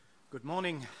Good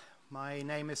morning. My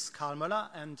name is Karl Moeller,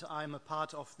 and I'm a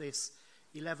part of this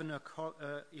 11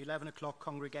 o'clock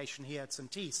congregation here at St.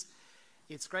 Tees.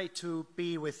 It's great to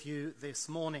be with you this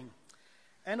morning.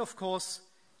 And of course,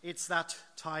 it's that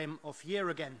time of year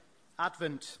again,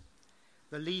 Advent,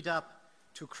 the lead up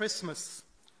to Christmas,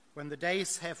 when the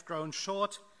days have grown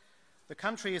short, the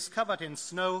country is covered in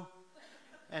snow,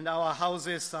 and our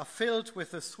houses are filled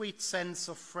with the sweet sense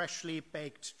of freshly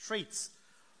baked treats,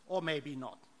 or maybe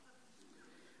not.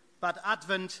 But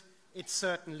Advent, it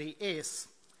certainly is.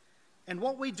 And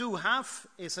what we do have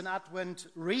is an Advent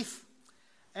wreath,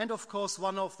 and of course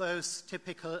one of those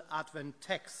typical Advent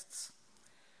texts,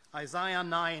 Isaiah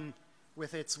 9,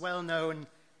 with its well-known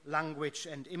language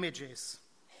and images.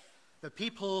 The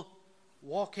people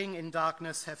walking in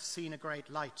darkness have seen a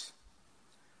great light.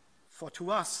 For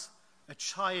to us a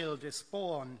child is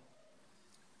born,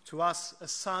 to us a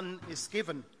son is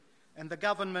given, and the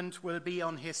government will be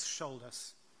on his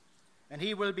shoulders. And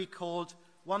he will be called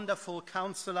Wonderful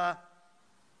Counselor,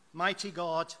 Mighty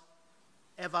God,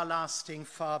 Everlasting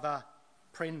Father,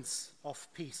 Prince of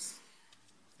Peace.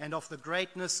 And of the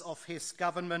greatness of his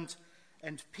government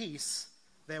and peace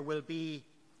there will be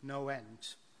no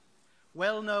end.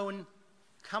 Well-known,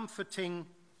 comforting,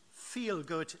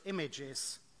 feel-good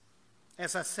images.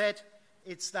 As I said,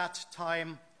 it's that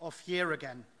time of year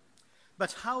again.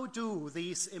 But how do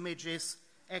these images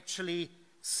actually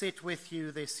sit with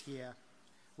you this year?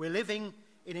 We're living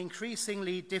in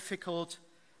increasingly difficult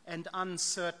and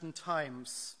uncertain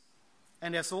times.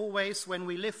 And as always, when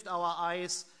we lift our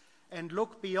eyes and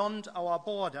look beyond our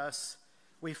borders,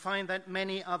 we find that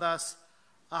many others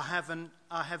are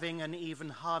having an even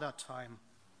harder time.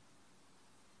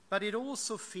 But it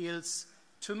also feels,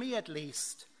 to me at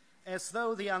least, as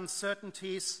though the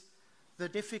uncertainties, the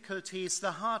difficulties,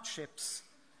 the hardships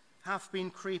have been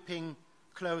creeping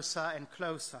closer and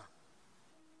closer.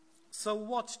 So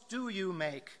what do you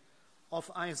make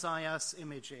of Isaiah's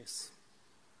images?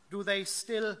 Do they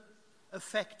still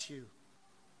affect you?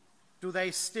 Do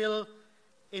they still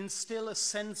instill a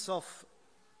sense of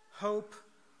hope,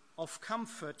 of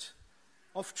comfort,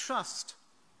 of trust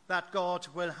that God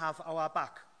will have our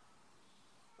back?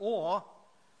 Or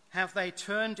have they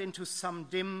turned into some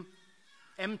dim,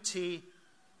 empty,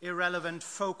 irrelevant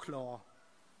folklore?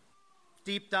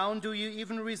 Deep down, do you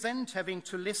even resent having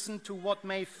to listen to what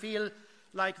may feel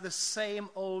like the same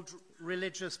old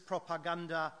religious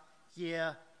propaganda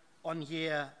year on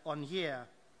year on year?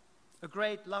 A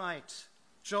great light,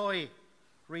 joy,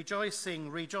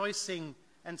 rejoicing,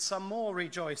 and some more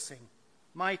rejoicing.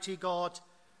 Mighty God,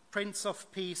 Prince of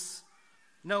Peace,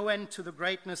 no end to the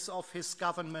greatness of his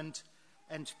government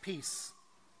and peace,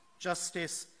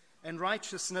 justice and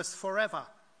righteousness forever.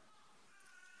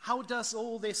 How does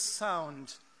all this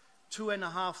sound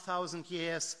 2,500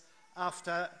 years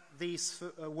after these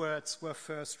words were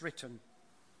first written?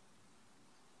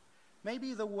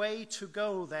 Maybe the way to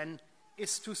go then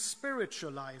is to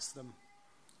spiritualize them,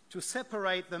 to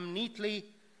separate them neatly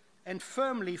and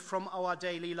firmly from our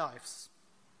daily lives,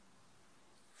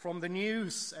 from the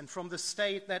news and from the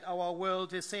state that our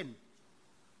world is in,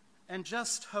 and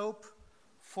just hope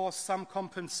for some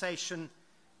compensation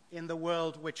in the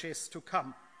world which is to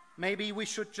come. Maybe we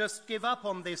should just give up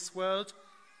on this world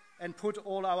and put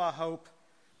all our hope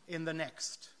in the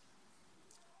next.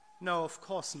 No, of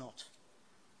course not.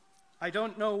 I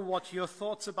don't know what your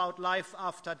thoughts about life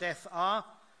after death are,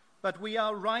 but we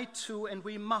are right to and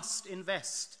we must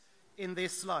invest in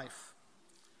this life.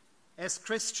 As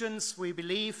Christians, we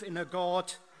believe in a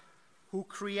God who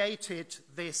created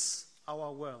this,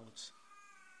 our world.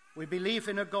 We believe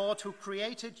in a God who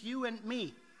created you and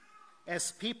me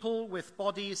as people with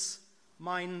bodies,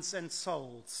 minds, and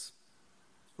souls,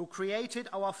 who created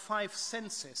our 5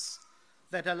 senses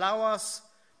that allow us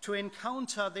to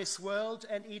encounter this world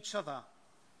and each other,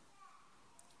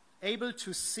 able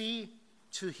to see,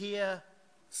 to hear,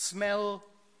 smell,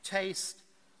 taste,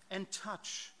 and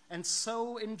touch, and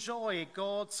so enjoy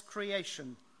God's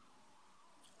creation,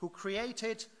 who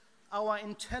created our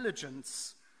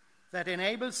intelligence that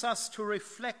enables us to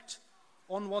reflect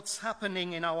on what's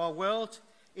happening in our world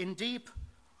in deep,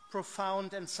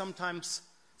 profound, and sometimes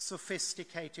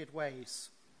sophisticated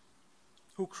ways,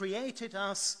 who created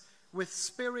us with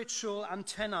spiritual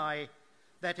antennae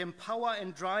that empower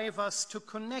and drive us to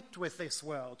connect with this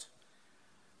world,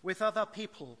 with other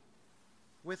people,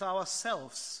 with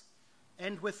ourselves,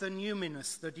 and with the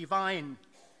numinous, the divine,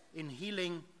 in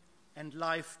healing and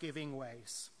life-giving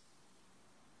ways.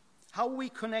 How we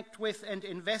connect with and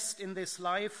invest in this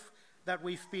life that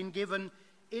we've been given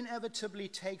inevitably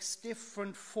takes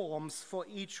different forms for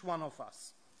each one of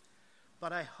us.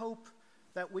 But I hope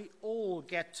that we all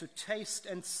get to taste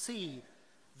and see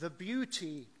the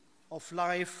beauty of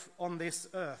life on this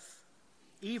earth,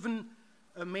 even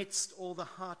amidst all the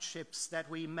hardships that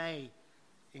we may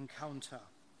encounter.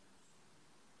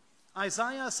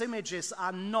 Isaiah's images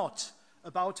are not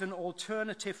about an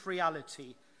alternative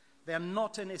reality. They're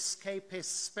not an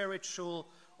escapist spiritual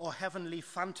or heavenly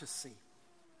fantasy.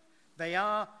 They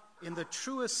are, in the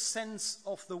truest sense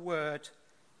of the word,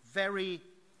 very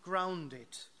grounded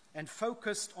and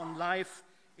focused on life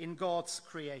in God's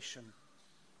creation.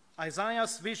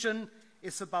 Isaiah's vision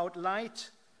is about light,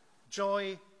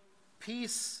 joy,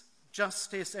 peace,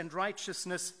 justice, and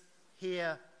righteousness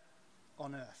here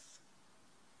on earth.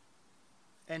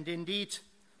 And indeed,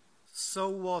 so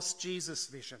was Jesus'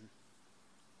 vision,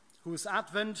 whose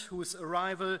advent, whose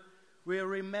arrival we're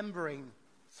remembering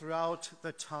throughout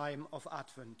the time of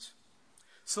Advent.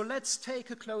 So let's take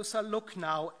a closer look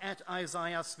now at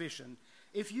Isaiah's vision.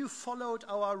 If you followed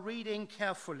our reading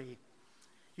carefully,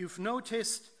 you've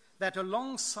noticed that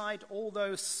alongside all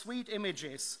those sweet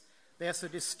images, there's a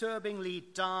disturbingly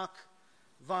dark,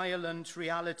 violent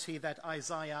reality that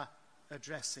Isaiah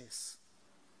addresses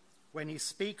when he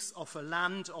speaks of a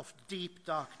land of deep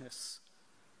darkness,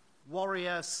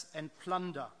 warriors and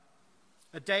plunder,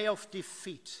 a day of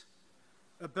defeat,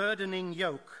 a burdening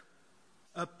yoke,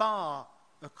 a bar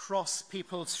across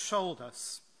people's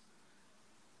shoulders,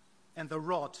 and the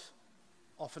rod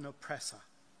of an oppressor.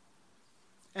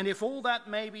 And if all that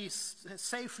may be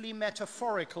safely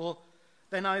metaphorical,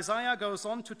 then Isaiah goes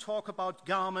on to talk about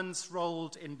garments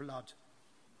rolled in blood.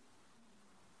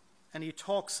 And he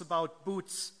talks about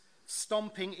boots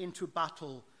stomping into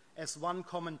battle, as one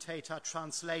commentator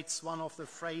translates one of the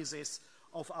phrases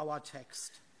of our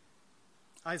text.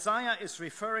 Isaiah is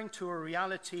referring to a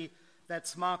reality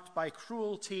that's marked by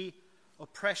cruelty,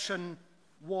 oppression,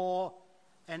 war,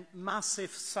 and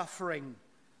massive suffering,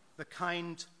 the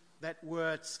kind that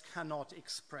words cannot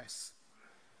express.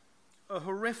 A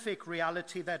horrific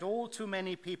reality that all too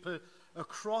many people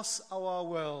across our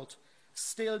world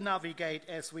still navigate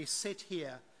as we sit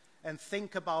here and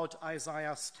think about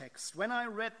Isaiah's text. When I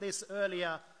read this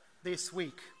earlier this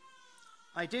week,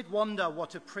 I did wonder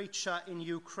what a preacher in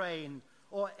Ukraine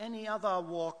or any other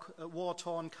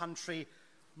war-torn country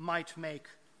might make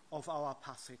of our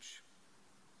passage.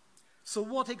 So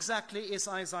what exactly is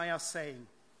Isaiah saying?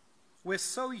 We're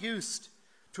so used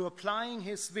to applying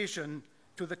his vision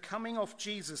to the coming of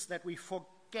Jesus that we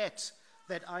forget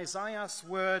that Isaiah's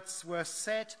words were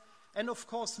said and of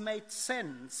course made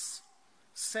sense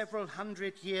several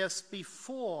hundred years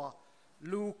before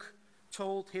Luke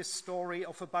told his story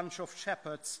of a bunch of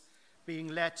shepherds being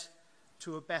led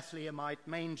to a Bethlehemite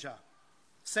manger.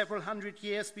 Several hundred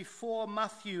years before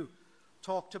Matthew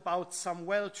talked about some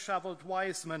well-traveled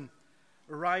wise men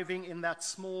arriving in that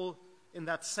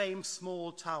same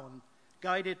small town,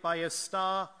 guided by a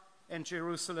star and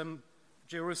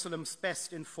Jerusalem's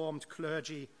best-informed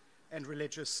clergy and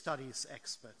religious studies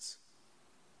experts.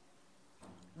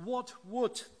 What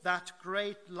would that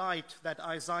great light that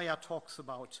Isaiah talks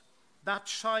about, that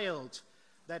child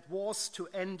that was to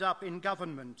end up in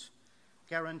government,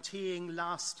 guaranteeing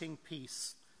lasting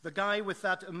peace, the guy with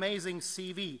that amazing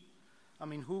CV,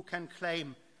 who can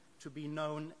claim to be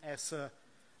known as a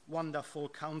wonderful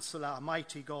counselor,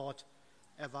 mighty God,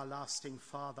 everlasting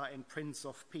Father, and Prince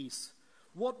of Peace?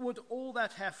 What would all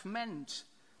that have meant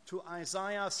to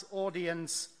Isaiah's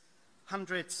audience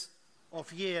hundreds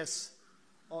of years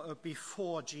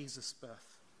before Jesus'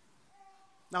 birth?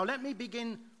 Now let me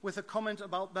begin with a comment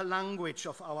about the language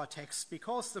of our text,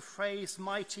 because the phrase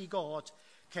mighty God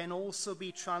can also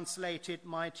be translated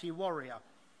mighty warrior.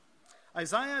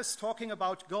 Isaiah is talking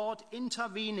about God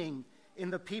intervening in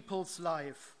the people's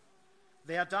life,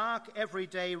 their dark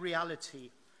everyday reality,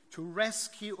 to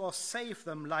rescue or save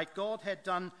them like God had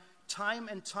done time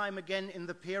and time again in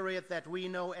the period that we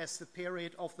know as the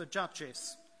period of the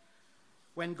Judges,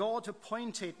 when God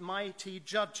appointed mighty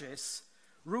judges,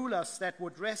 rulers that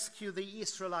would rescue the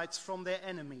Israelites from their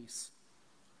enemies,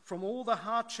 from all the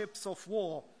hardships of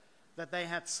war that they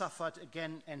had suffered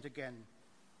again and again.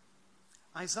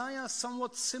 Isaiah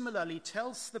somewhat similarly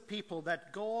tells the people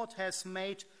that God has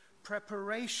made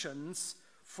preparations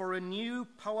for a new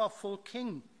powerful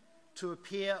king to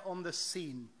appear on the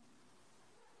scene,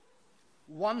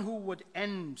 one who would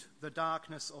end the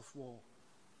darkness of war,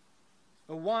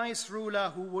 a wise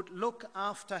ruler who would look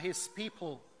after his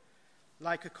people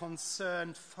like a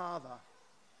concerned father,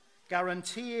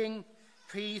 guaranteeing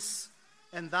peace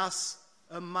and thus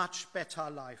a much better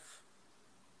life.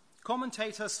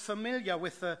 Commentators familiar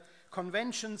with the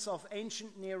conventions of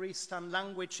ancient Near Eastern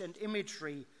language and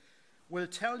imagery will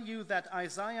tell you that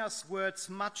Isaiah's words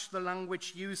match the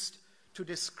language used to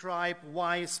describe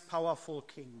wise, powerful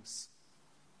kings.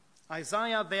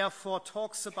 Isaiah therefore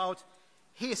talks about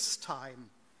his time,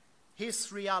 his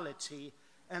reality,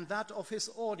 and that of his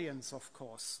audience, of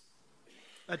course.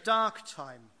 A dark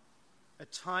time, a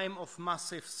time of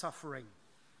massive suffering,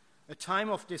 a time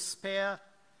of despair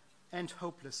and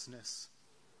hopelessness.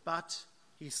 But,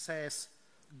 he says,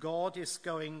 God is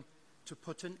going to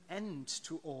put an end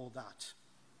to all that.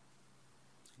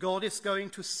 God is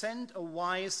going to send a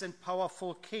wise and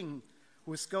powerful king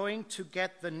who is going to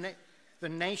get the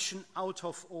nation out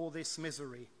of all this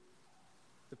misery.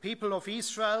 The people of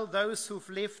Israel, those who've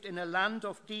lived in a land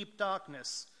of deep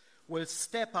darkness, will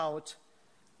step out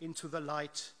into the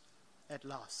light at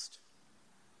last.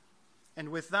 And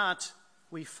with that,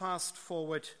 we fast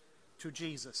forward to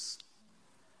Jesus,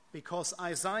 because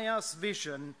Isaiah's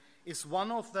vision is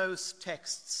one of those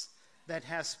texts that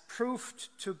has proved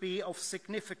to be of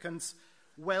significance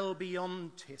well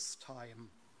beyond his time,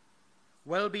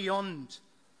 well beyond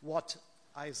what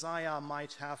Isaiah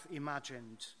might have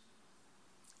imagined.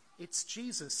 It's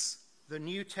Jesus, the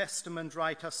New Testament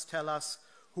writers tell us,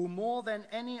 who more than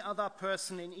any other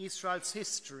person in Israel's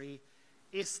history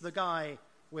is the guy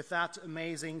with that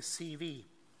amazing CV.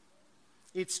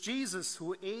 It's Jesus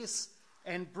who is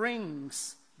and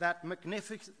brings that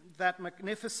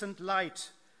magnificent light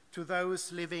to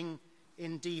those living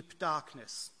in deep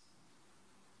darkness.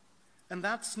 And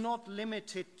that's not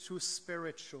limited to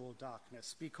spiritual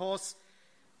darkness, because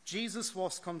Jesus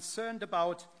was concerned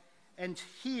about and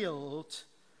healed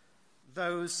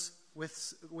those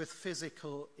with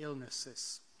physical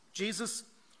illnesses. Jesus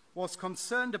was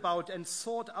concerned about and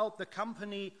sought out the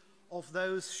company of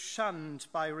those shunned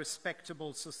by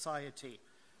respectable society,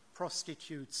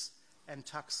 prostitutes and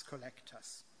tax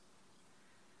collectors.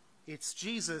 It's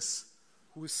Jesus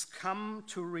who's come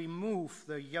to remove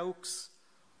the yokes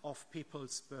of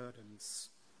people's burdens,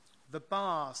 the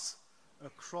bars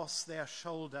across their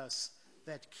shoulders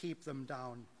that keep them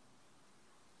down,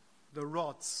 the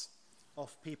rods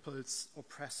of people's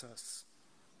oppressors.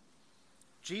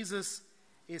 Jesus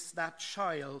is that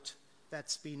child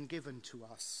that's been given to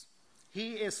us.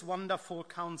 He is Wonderful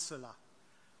Counselor,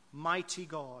 Mighty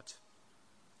God,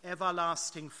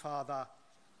 Everlasting Father,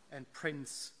 and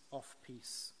Prince of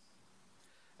Peace.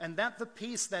 And that the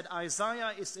peace that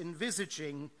Isaiah is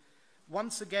envisaging,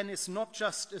 once again, is not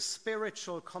just a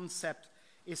spiritual concept,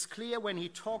 is clear when he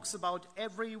talks about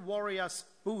every warrior's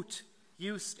boot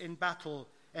used in battle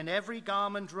and every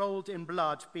garment rolled in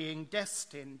blood being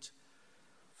destined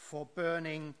for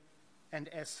burning and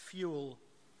as fuel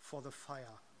for the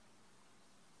fire.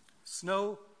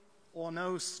 Snow or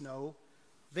no snow,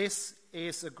 this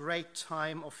is a great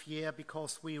time of year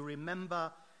because we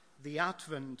remember the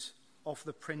advent of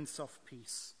the Prince of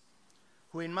Peace,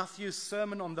 who in Matthew's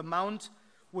Sermon on the Mount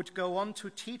would go on to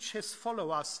teach his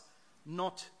followers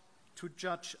not to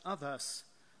judge others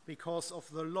because of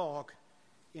the log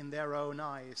in their own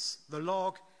eyes, the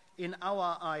log in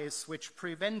our eyes which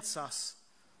prevents us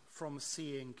from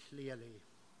seeing clearly.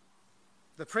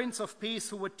 The Prince of Peace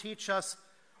who would teach us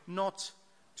not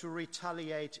to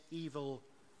retaliate evil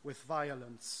with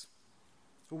violence,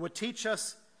 who would teach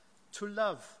us to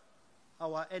love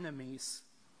our enemies,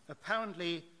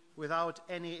 apparently without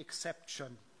any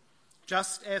exception,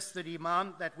 just as the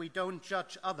demand that we don't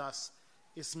judge others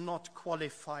is not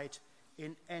qualified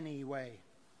in any way.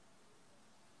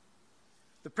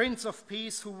 The Prince of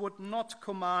Peace who would not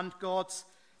command God's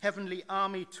heavenly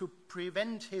army to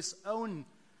prevent his own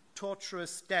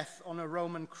torturous death on a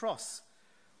Roman cross,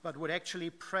 but would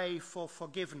actually pray for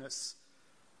forgiveness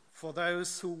for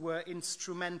those who were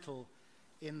instrumental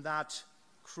in that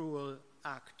cruel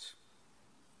act.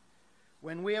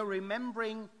 When we are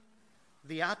remembering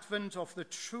the advent of the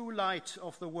true light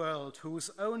of the world,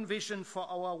 whose own vision for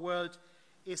our world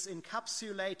is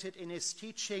encapsulated in his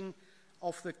teaching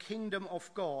of the kingdom of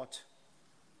God,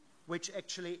 which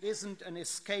actually isn't an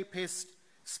escapist,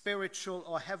 spiritual,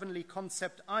 or heavenly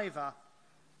concept either,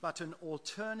 but an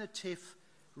alternative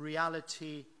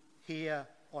reality here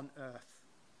on earth.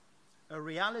 A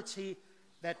reality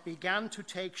that began to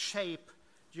take shape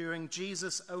during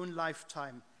Jesus' own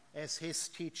lifetime, as his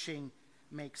teaching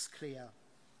makes clear.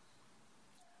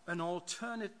 An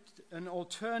alternative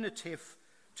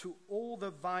to all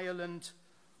the violent,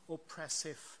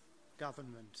 oppressive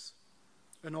governments.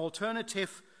 An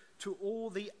alternative to all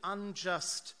the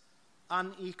unjust,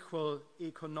 unequal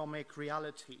economic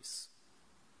realities.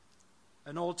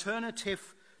 An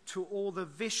alternative to all the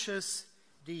vicious,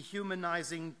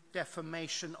 dehumanizing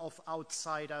defamation of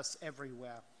outsiders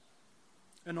everywhere.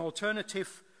 An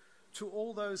alternative to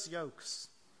all those yokes,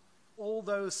 all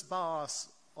those bars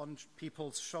on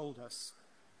people's shoulders,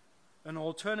 an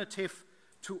alternative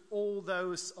to all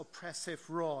those oppressive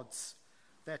rods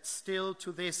that still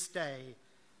to this day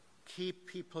keep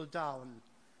people down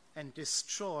and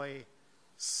destroy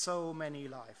so many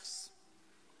lives.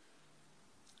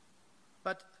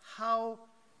 But how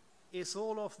is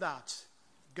all of that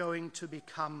going to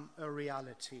become a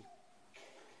reality?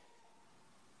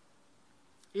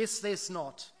 Is this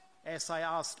not, as I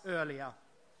asked earlier,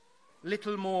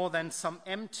 little more than some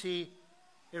empty,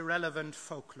 irrelevant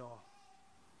folklore?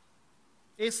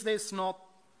 Is this not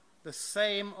the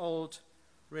same old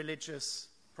religious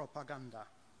propaganda?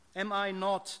 Am I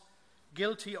not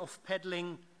guilty of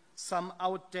peddling some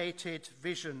outdated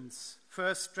visions,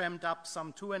 first dreamed up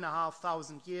some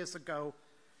 2,500 years ago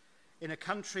in a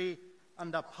country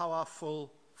under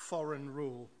powerful foreign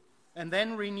rule, and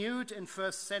then renewed in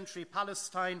first century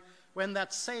Palestine when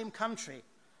that same country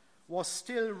was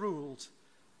still ruled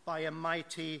by a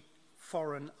mighty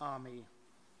foreign army?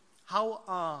 How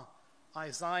are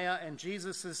Isaiah and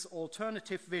Jesus'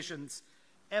 alternative visions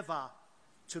ever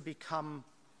to become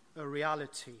a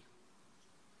reality?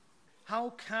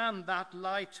 How can that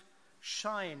light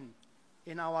shine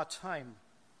in our time?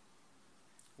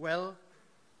 Well,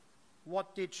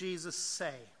 what did Jesus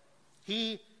say?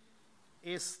 He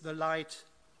is the light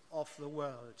of the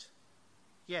world.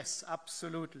 Yes,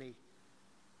 absolutely.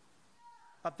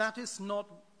 But that is not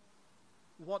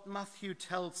what Matthew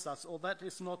tells us, or that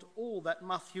is not all that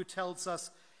Matthew tells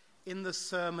us in the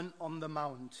Sermon on the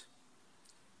Mount.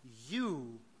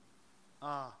 You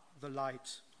are the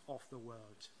light of the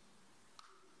world.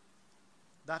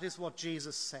 That is what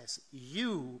Jesus says.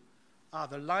 You are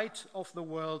the light of the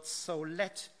world, so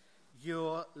let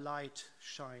your light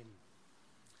shine.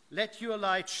 Let your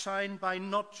light shine by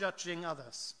not judging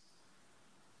others.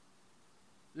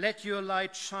 Let your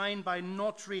light shine by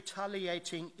not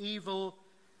retaliating evil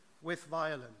with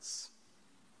violence.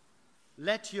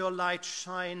 Let your light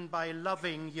shine by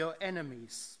loving your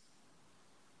enemies.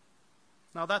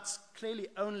 Now that's clearly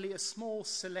only a small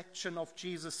selection of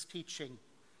Jesus' teaching.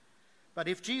 But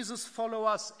if Jesus'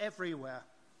 followers everywhere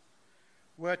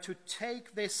were to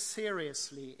take this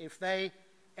seriously, if they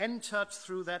entered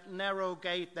through that narrow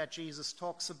gate that Jesus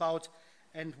talks about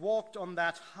and walked on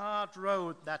that hard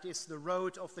road that is the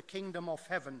road of the kingdom of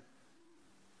heaven,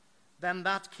 then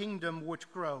that kingdom would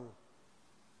grow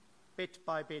bit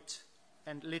by bit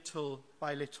and little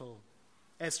by little.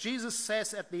 As Jesus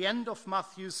says at the end of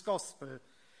Matthew's gospel,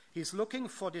 he's looking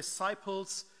for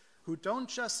disciples who don't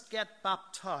just get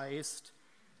baptized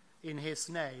in his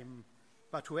name,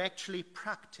 but who actually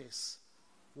practice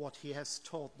what he has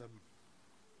taught them.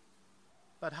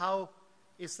 But how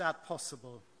is that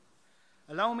possible?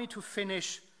 Allow me to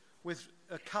finish with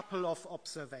a couple of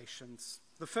observations.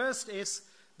 The first is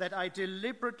that I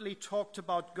deliberately talked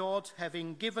about God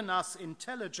having given us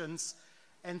intelligence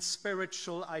and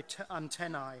spiritual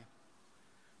antennae,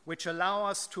 which allow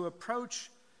us to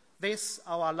approach this,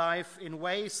 our life, in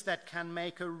ways that can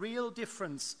make a real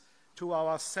difference to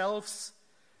ourselves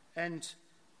and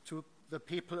to the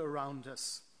people around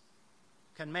us,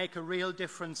 can make a real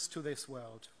difference to this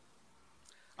world.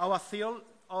 Our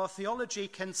theology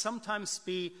can sometimes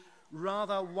be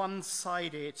rather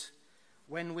one-sided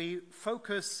when we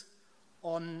focus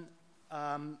on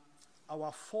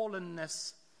our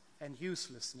fallenness and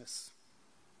uselessness.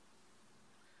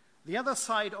 The other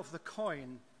side of the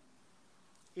coin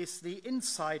is the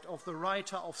insight of the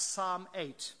writer of Psalm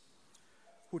 8,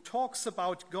 who talks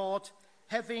about God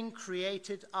having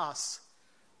created us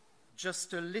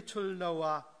just a little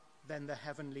lower than the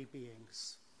heavenly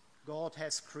beings. God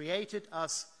has created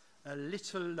us a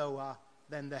little lower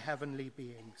than the heavenly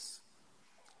beings.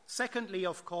 Secondly,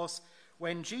 of course,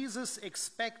 when Jesus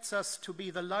expects us to be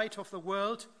the light of the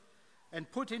world and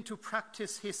put into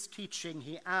practice his teaching,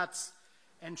 he adds,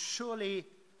 "And surely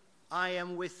I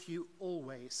am with you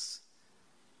always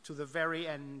to the very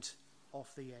end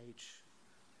of the age."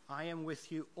 I am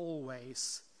with you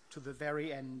always to the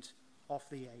very end of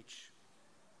the age.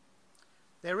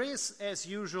 There is, as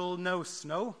usual, no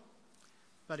snow,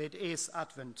 but it is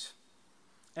Advent.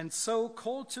 And so,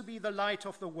 called to be the light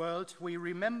of the world, we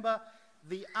remember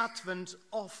the advent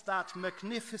of that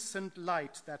magnificent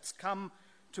light that's come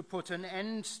to put an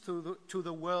end to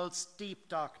the world's deep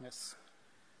darkness.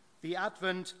 The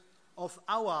advent of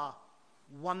our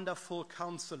wonderful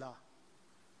Counselor,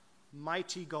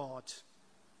 mighty God,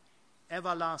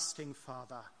 everlasting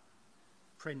Father,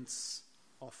 Prince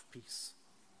of Peace.